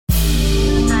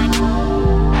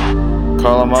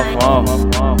Calling my phone.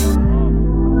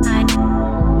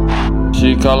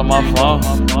 She calling my phone.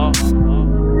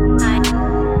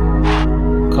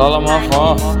 Calling my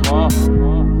phone.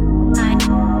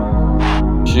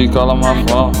 She calling my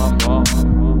phone.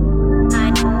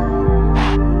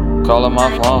 Calling my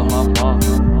phone.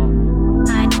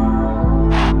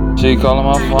 She calling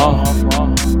my phone.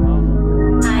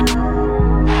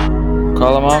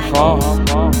 Calling my phone.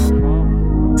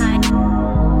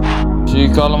 She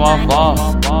calling my phone.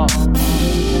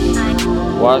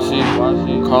 Why she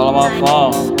calling my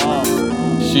phone?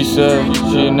 She said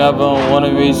she never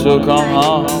wanted me to come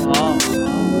home.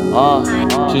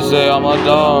 She said I'm a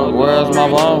dog, where's my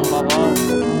bone?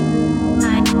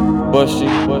 But she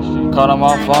calling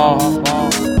my phone.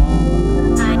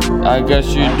 I guess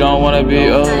you don't wanna be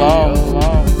alone.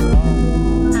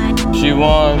 She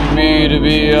wants me to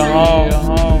be at home.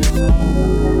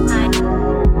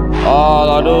 All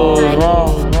I do is wrong.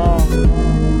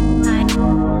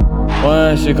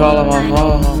 When she calling my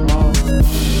phone.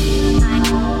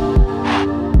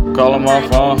 Calling my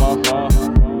phone.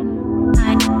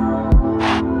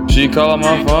 She calling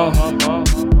my phone.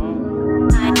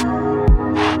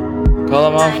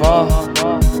 Calling my phone.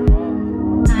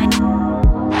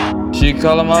 She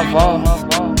calling my phone.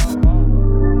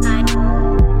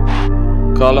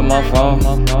 Calling my phone.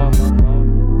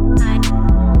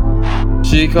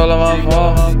 She calling my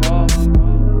phone.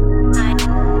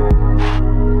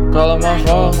 Calling my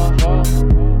phone.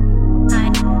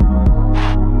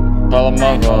 Calling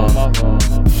my phone.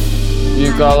 She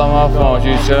calling my phone.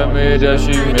 She tell me that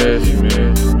she miss me.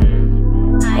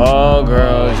 Oh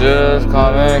girl, just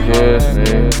come and kiss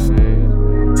me.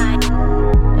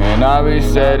 And I be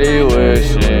steady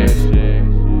wishing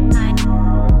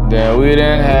that we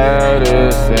didn't have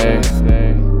this thing.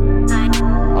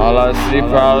 All I see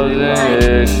problems and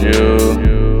issues.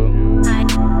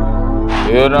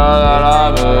 You know that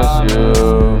I miss you.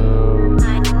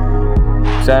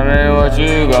 Tell me what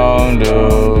you gon' do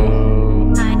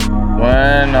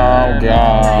when I'm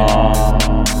gone.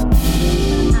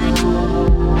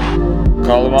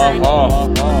 Calling my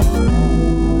phone.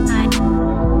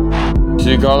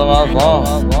 She calling my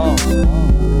phone.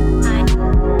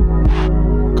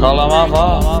 Calling my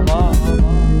phone.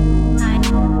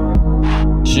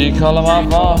 She calling my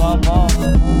phone.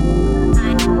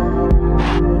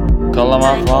 Calling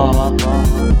my phone.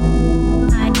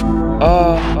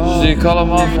 She calling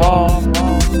my phone.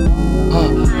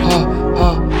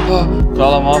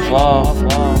 Calling my phone.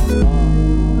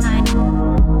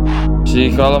 She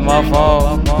calling my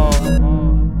phone.